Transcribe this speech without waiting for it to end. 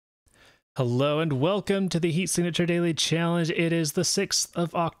Hello and welcome to the Heat Signature Daily Challenge. It is the 6th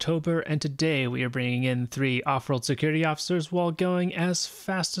of October and today we are bringing in 3 off-world security officers while going as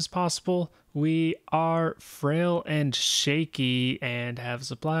fast as possible. We are frail and shaky and have a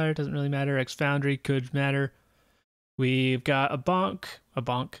supplier, doesn't really matter, ex-foundry could matter. We've got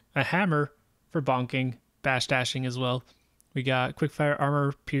a hammer for bonking, bashdashing as well. We got quickfire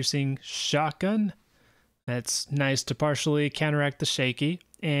armor piercing shotgun. That's nice to partially counteract the shaky.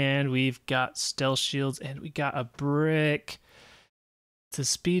 And we've got stealth shields, and we got a brick to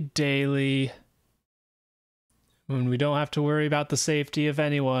speed daily. When we don't have to worry about the safety of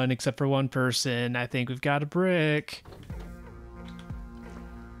anyone except for one person, I think we've got a brick.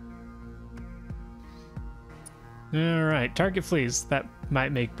 Alright, target fleas. That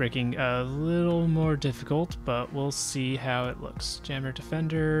might make bricking a little more difficult, but we'll see how it looks. Jammer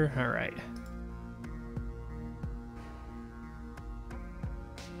defender, alright.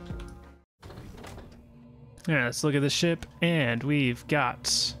 Yeah, let's look at the ship, and we've got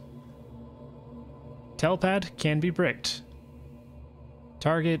telepad can be bricked.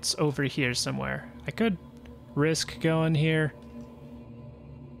 Target's over here somewhere. I could risk going here,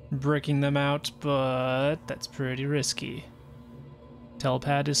 bricking them out, but that's pretty risky.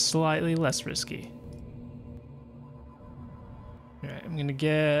 Telepad is slightly less risky. Alright, I'm gonna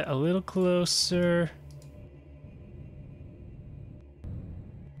get a little closer.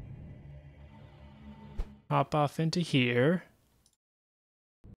 Hop off into here.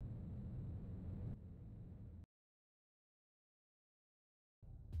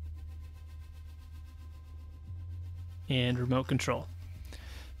 And remote control.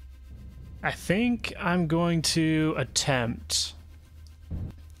 I think I'm going to attempt,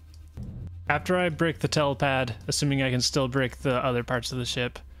 after I brick the telepad, assuming I can still brick the other parts of the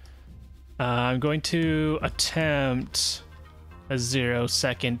ship, I'm going to attempt a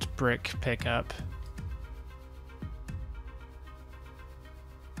 0-second brick pickup.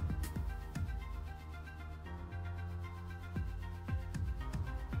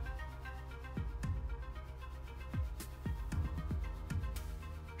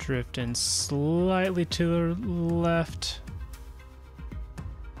 Drifting slightly to the left.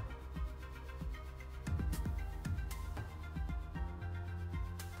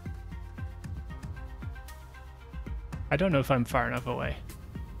 I don't know if I'm far enough away.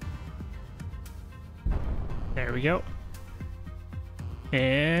 There we go.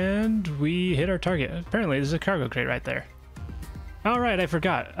 And we hit our target. Apparently there's a cargo crate right there. All right, I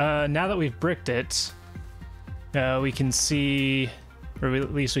forgot. Now that we've bricked it, we can see, or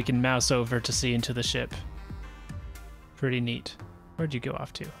at least we can mouse over to see into the ship. Pretty neat. Where'd you go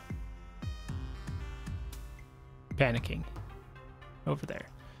off to? Panicking. Over there.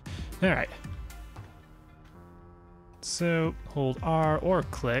 All right. So hold R or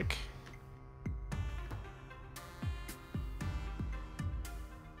click.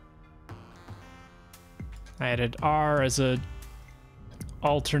 I added R as a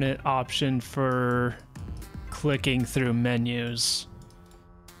alternate option for clicking through menus,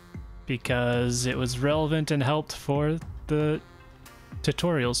 because it was relevant and helped for the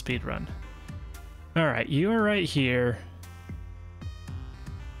tutorial speedrun. Alright, you are right here.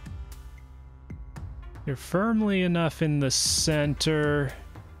 You're firmly enough in the center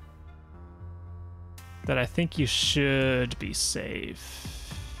that I think you should be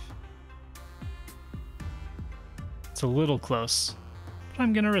safe. It's a little close, but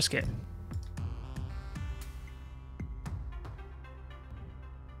I'm gonna risk it.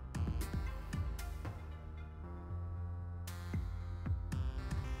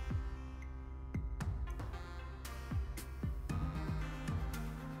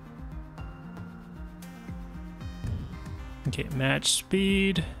 Okay, match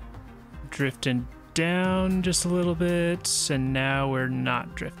speed, drifting down just a little bit, and now we're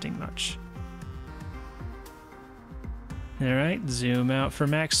not drifting much. All right, zoom out for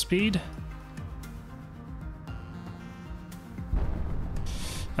max speed.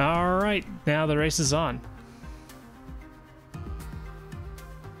 All right, now the race is on.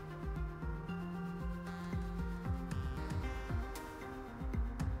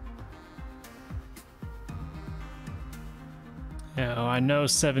 Oh, I know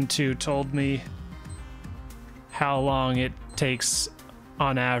 7.2 told me how long it takes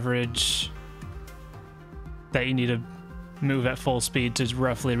on average that you need to move at full speed to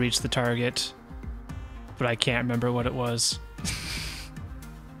roughly reach the target, but I can't remember what it was.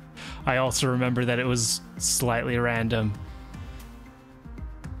 I also remember that it was slightly random.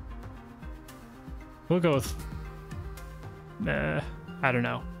 We'll go with, I don't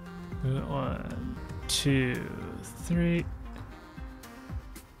know. 1, 2, 3.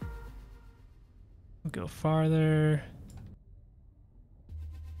 We'll go farther.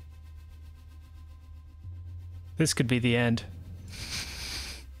 This could be the end.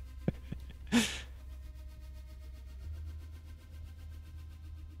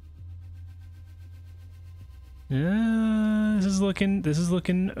 This is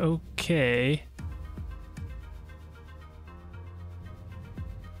looking okay.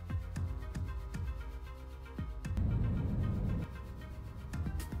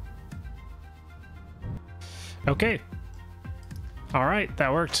 Okay. All right,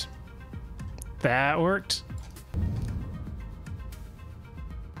 that worked. That worked.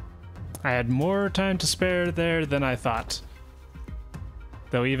 I had more time to spare there than I thought.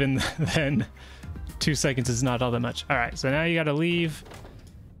 Though even then, 2 seconds is not all that much. All right, so now you gotta leave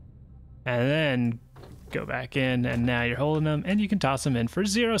and then go back in, and now you're holding them and you can toss them in for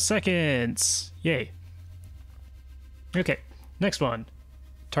 0 seconds. Yay. Okay, next one.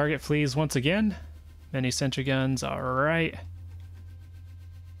 Target flees once again. Many sentry guns, all right.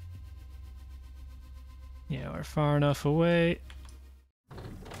 Yeah, we're far enough away.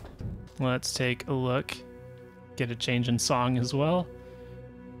 Let's take a look. Get a change in song as well.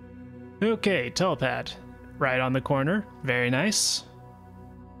 Okay, telepad. Right on the corner. Very nice.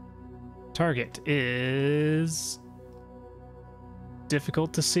 Target is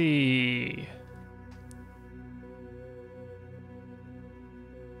difficult to see.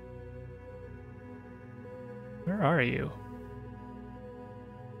 Where are you?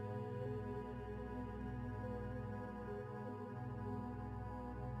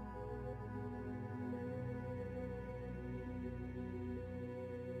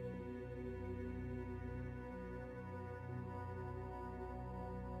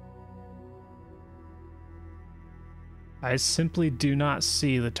 I simply do not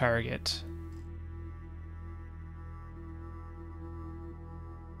see the target.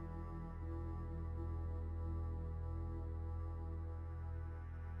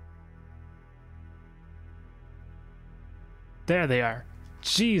 There they are.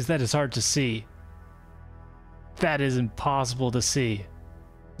 Jeez, that is hard to see. That is impossible to see.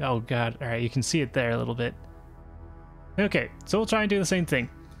 Oh god. All right, you can see it there a little bit. Okay, so we'll try and do the same thing.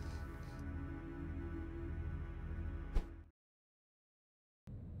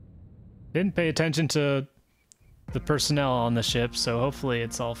 Didn't pay attention to the personnel on the ship, so hopefully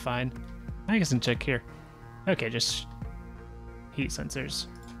it's all fine. I guess I can check here. Okay, just heat sensors.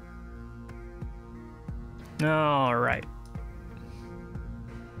 All right.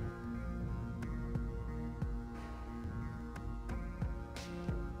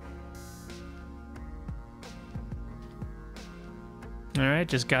 All right,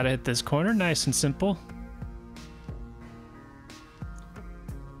 just gotta hit this corner, nice and simple.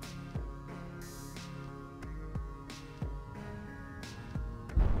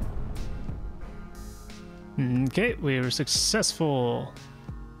 Okay, we were successful.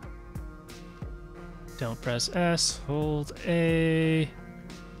 Don't press S, hold A,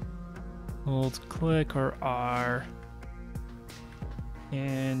 hold click or R,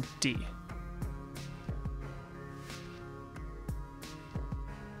 and D.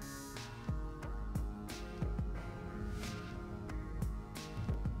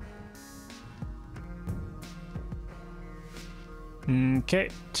 Okay,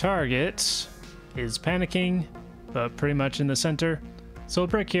 target is panicking, but pretty much in the center. So we'll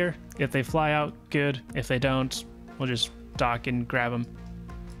break here. If they fly out, good. If they don't, we'll just dock and grab them.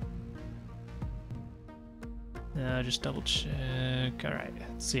 Just double check. All right,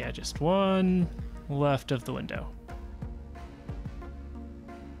 so yeah, just one left of the window.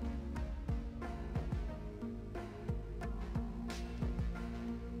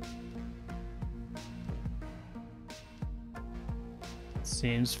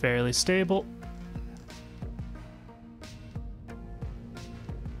 Seems fairly stable.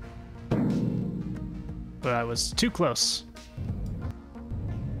 But I was too close.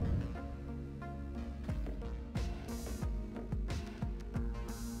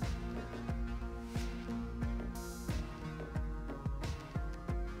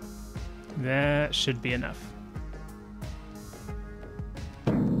 That should be enough.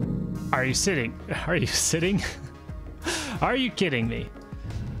 Are you sitting? Are you sitting? Are you kidding me?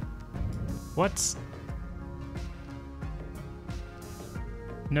 What's...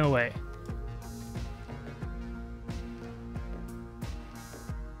 No way.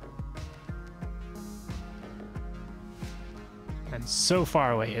 I'm so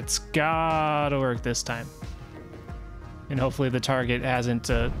far away. It's gotta work this time. And hopefully the target hasn't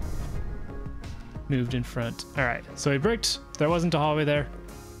moved in front. All right, so he bricked. There wasn't a hallway there.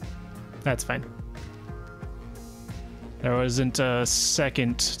 That's fine. There wasn't a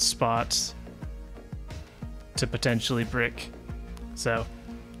second spot. to potentially brick. So,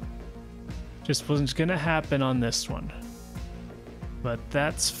 just wasn't gonna happen on this one. But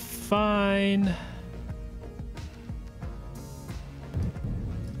that's fine.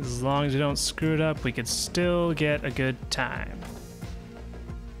 As long as we don't screw it up, we could still get a good time.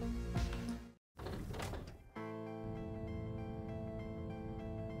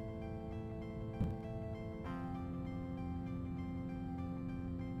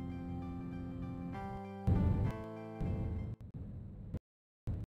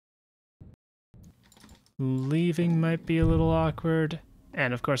 Leaving might be a little awkward.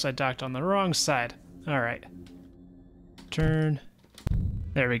 And of course I docked on the wrong side. All right. Turn.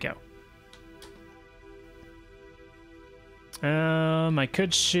 There we go. I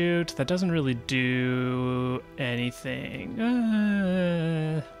could shoot. That doesn't really do anything.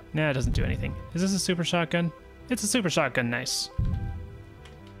 Nah, it doesn't do anything. Is this a super shotgun? It's a super shotgun, nice.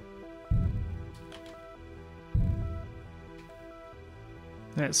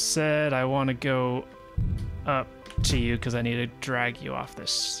 That said, I want to go up to you because I need to drag you off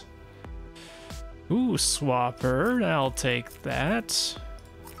this. Ooh, swapper. I'll take that.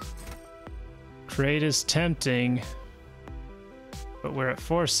 Crate is tempting, but we're at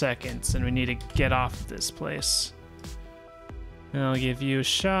 4 seconds and we need to get off this place. I'll give you a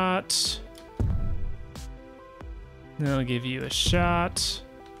shot. I'll give you a shot.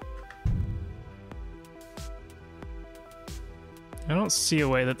 I don't see a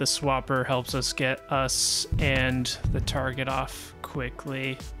way that the swapper helps us get us and the target off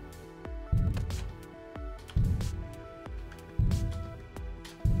quickly.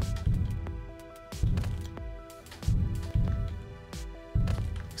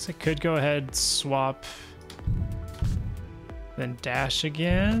 Guess I could go ahead, swap, then dash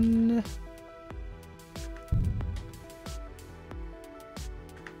again.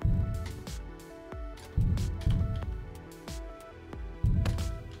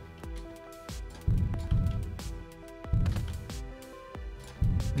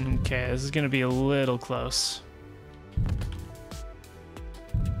 Okay, this is gonna be a little close.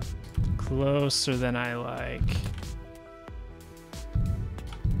 Closer than I like.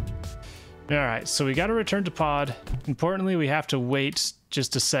 Alright, so we gotta return to pod. Importantly, we have to wait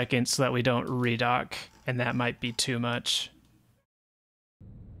just a second so that we don't redock, and that might be too much.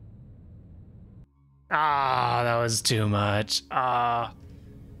 Ah, that was too much. Ah.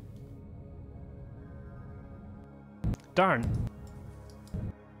 Darn.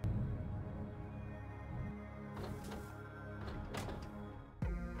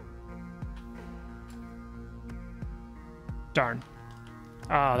 Darn.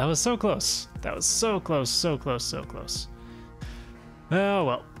 Ah, that was so close. That was so close, so close, so close. Oh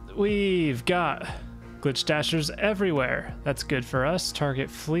well, we've got glitch dashers everywhere. That's good for us. Target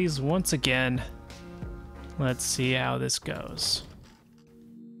flees once again. Let's see how this goes.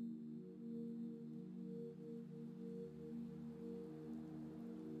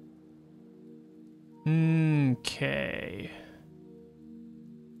 Okay.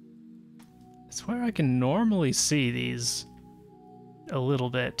 It's where I can normally see these a little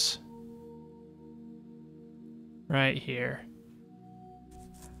bit. Right here.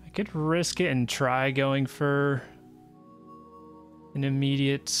 I could risk it and try going for an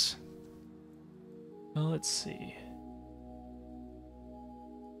immediate... Well, let's see.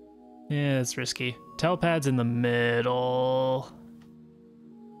 Yeah, it's risky. Telepad's in the middle.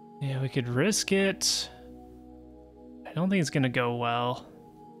 Yeah, we could risk it. I don't think it's gonna go well.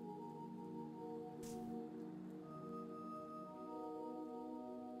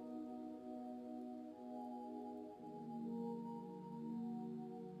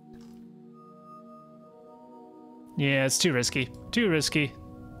 Yeah, it's too risky. Too risky.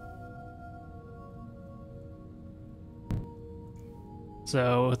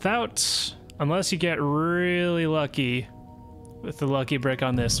 So without, unless you get really lucky with the lucky brick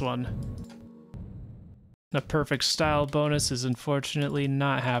on this one, the perfect style bonus is unfortunately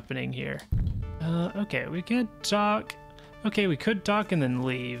not happening here. Okay, we can dock. Okay, we could dock and then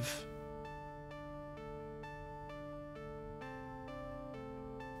leave.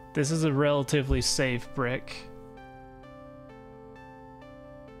 This is a relatively safe brick.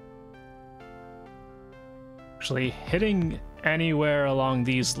 Actually, hitting anywhere along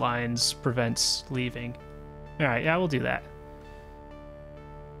these lines prevents leaving. Alright, yeah, we'll do that.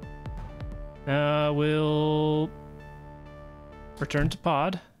 We'll return to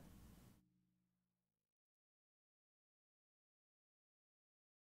pod.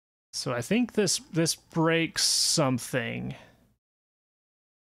 So I think this breaks something.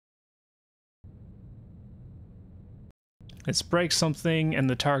 This breaks something and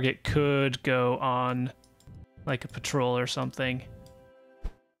the target could go on like a patrol or something.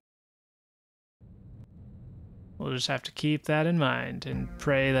 We'll just have to keep that in mind and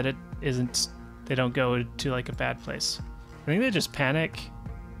pray that they don't go to like a bad place. I think they just panic.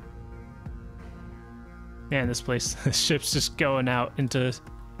 Man, this ship's just going out into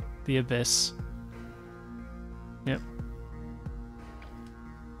the abyss. Yep.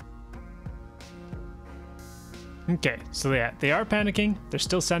 Okay, so yeah, they are panicking. They're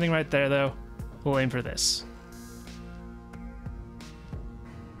still standing right there though. We'll aim for this.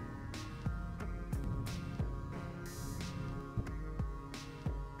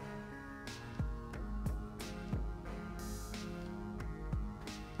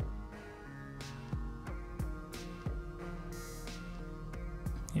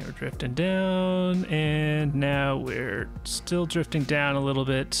 Yeah, we're drifting down, and now we're still drifting down a little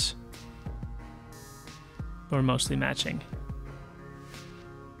bit. We're mostly matching.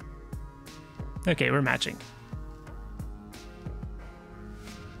 Okay, we're matching.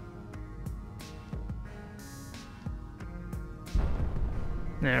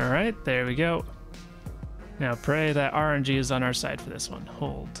 All right, there we go. Now pray that RNG is on our side for this one.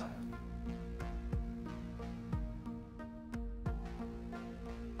 Hold.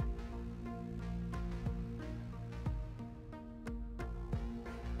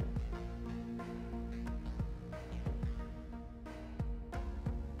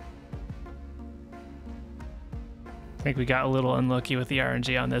 I think we got a little unlucky with the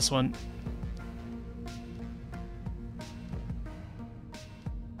RNG on this one.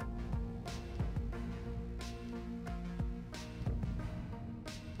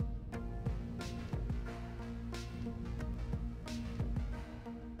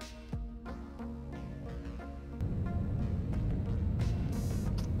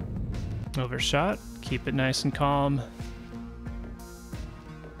 Overshot. Keep it nice and calm.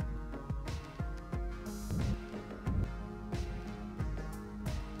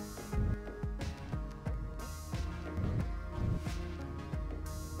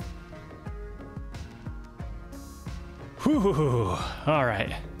 Whew. All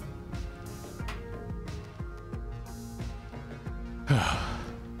right. All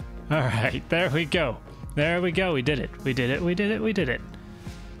right, there we go. There we go. We did it. We did it. We did it. We did it.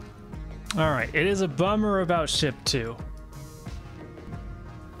 All right. It is a bummer about ship 2.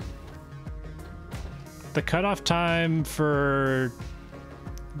 The cutoff time for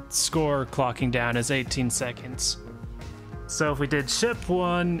score clocking down is 18 seconds. So if we did ship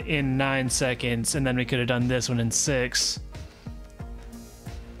 1 in 9 seconds, and then we could have done this one in 6,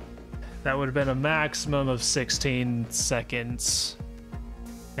 that would have been a maximum of 16 seconds.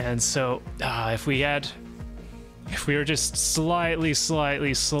 And so, if we were just slightly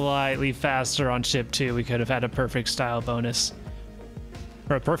faster on ship 2, we could have had a perfect style bonus.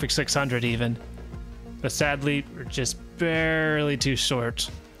 Or a perfect 600 even. But sadly, we're just barely too short.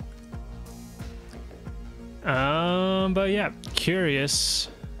 But yeah, curious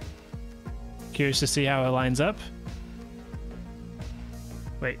to see how it lines up.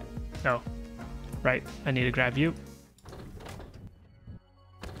 Wait, no, right, I need to grab you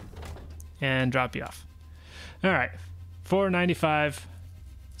and drop you off. All right, 495,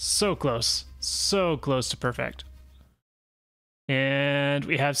 so close to perfect. And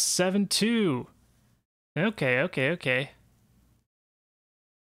we have 7-2. Okay.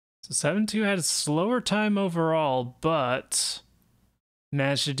 So 7-2 had a slower time overall, but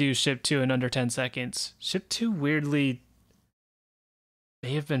managed to do ship 2 in under 10 seconds. Ship 2 weirdly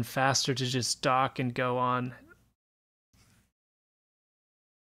may have been faster to just dock and go on.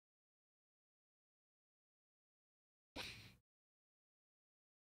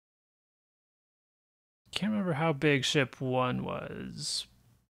 Can't remember how big ship 1 was.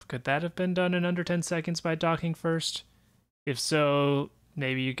 Could that have been done in under 10 seconds by docking first? If so,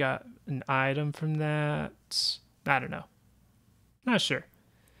 maybe you got an item from that. I don't know. Not sure.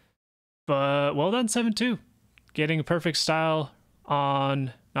 But well done, 7-2. Getting a perfect style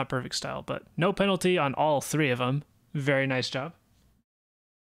on... Not perfect style, but no penalty on all 3 of them. Very nice job.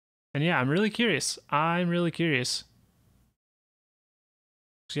 And yeah, I'm really curious.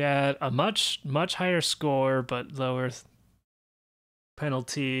 She had a much higher score, but lower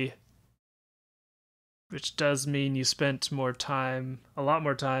penalty, which does mean you spent a lot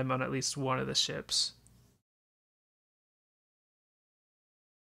more time on at least one of the ships.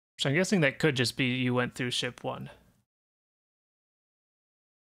 Which I'm guessing that could just be you went through ship 1.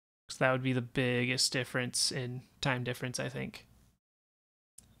 So that would be the biggest difference in time difference, I think.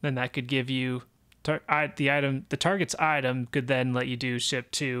 Then that could give you the target's item could then let you do ship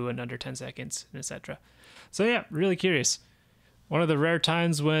 2 in under 10 seconds, etc. So yeah, really curious. One of the rare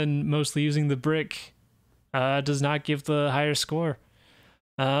times when mostly using the brick does not give the higher score.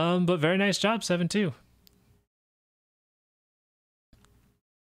 But very nice job, 7-2.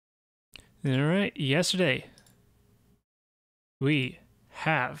 All right, yesterday we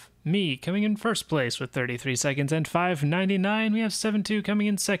have me coming in first place with 33 seconds and 5.99. We have 7-2 coming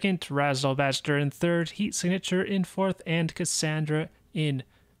in second, Razdal Baxter in third, Heat Signature in fourth, and Cassandra in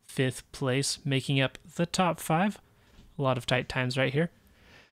fifth place, making up the top 5. A lot of tight times right here.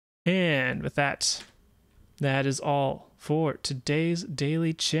 And with that, that is all for today's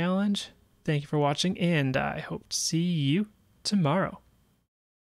daily challenge. Thank you for watching, and I hope to see you tomorrow.